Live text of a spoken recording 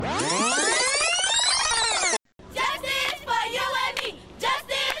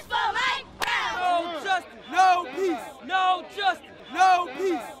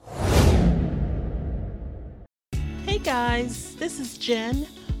is Jen,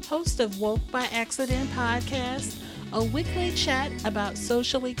 host of Woke by Accident podcast, a weekly chat about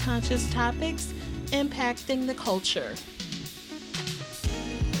socially conscious topics impacting the culture.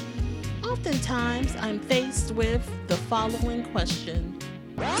 Oftentimes, I'm faced with the following question.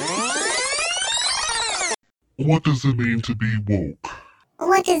 What does it mean to be woke?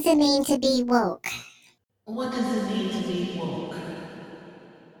 What does it mean to be woke? What does it mean to be woke?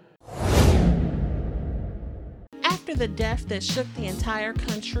 After the death that shook the entire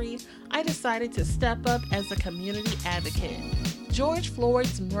country, I decided to step up as a community advocate. George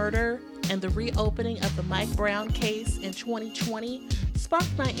Floyd's murder and the reopening of the Mike Brown case in 2020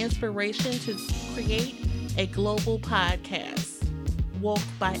 sparked my inspiration to create a global podcast, Woke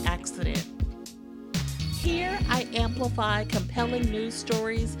by Accident. Here, I amplify compelling news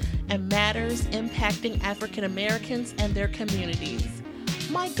stories and matters impacting African Americans and their communities.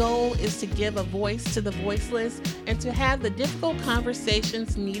 My goal is to give a voice to the voiceless and to have the difficult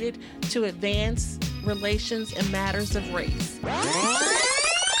conversations needed to advance relations in matters of race.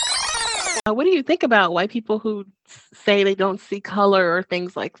 What do you think about white people who say they don't see color or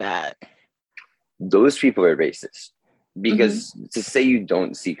things like that? Those people are racist. Because to say you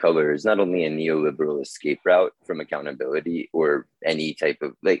don't see color is not only a neoliberal escape route from accountability or any type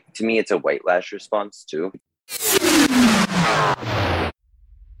of, to me, it's a white lash response too.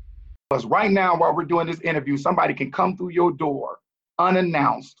 Because right now, while we're doing this interview, somebody can come through your door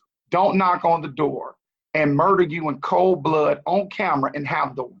unannounced, don't knock on the door, and murder you in cold blood on camera and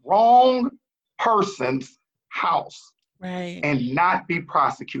have the wrong person's house and not be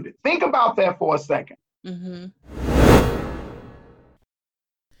prosecuted. Think about that for a second.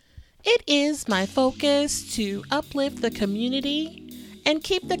 It is my focus to uplift the community and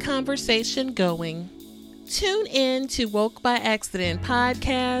keep the conversation going. Tune in to Woke by Accident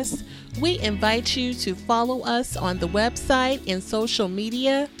podcast. We invite you to follow us on the website and social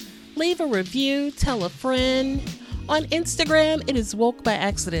media. Leave a review, tell a friend. On Instagram, it is Woke by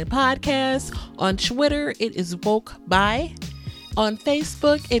Accident podcast. On Twitter, it is Woke by. On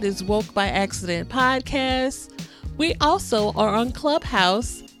Facebook, it is Woke by Accident podcast. We also are on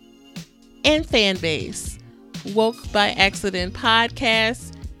Clubhouse and Fanbase, Woke by Accident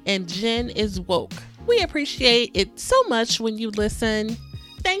podcast, and Jen is Woke. We appreciate it so much when you listen.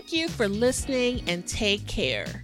 Thank you for listening and take care.